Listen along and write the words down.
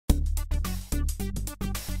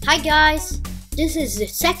Hi guys, this is the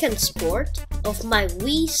second sport of my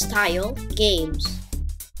Wii style games.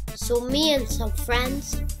 So me and some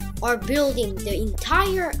friends are building the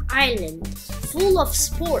entire island full of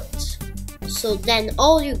sports. So then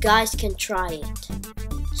all you guys can try it.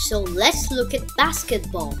 So let's look at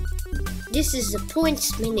basketball. This is the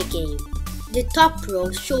points minigame. The top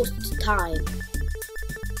row shows the time.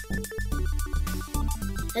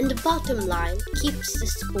 And the bottom line keeps the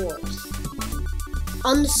scores.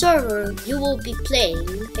 On the server, you will be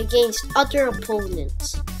playing against other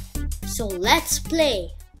opponents. So let's play!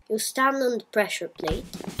 You stand on the pressure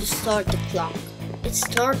plate to start the clock. It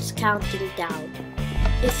starts counting down.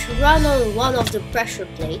 If you run on one of the pressure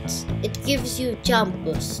plates, it gives you jump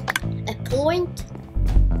boost. A point.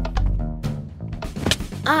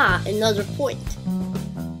 Another point.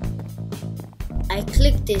 I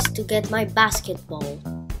click this to get my basketball.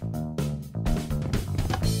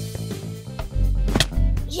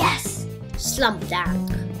 Yes! Slump dunk.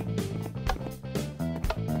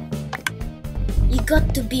 You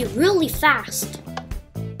got to be really fast.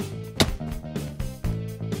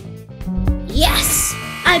 Yes!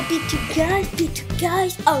 I beat you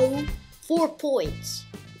guys. Oh, 4 points.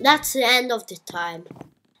 That's the end of the time.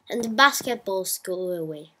 And the basketballs go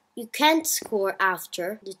away. You can't score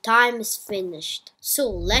after the time is finished. So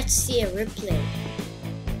let's see a replay.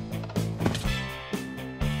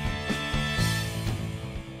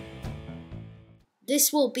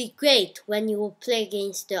 This will be great when you will play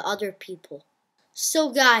against the other people. So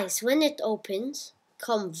guys, when it opens,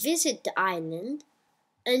 come visit the island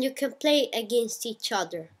and you can play against each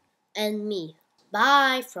other and me.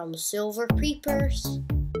 Bye from Silver Creepers.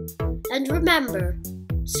 And remember,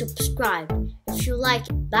 subscribe if you like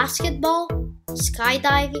basketball,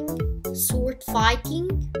 skydiving, sword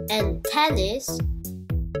fighting, and tennis.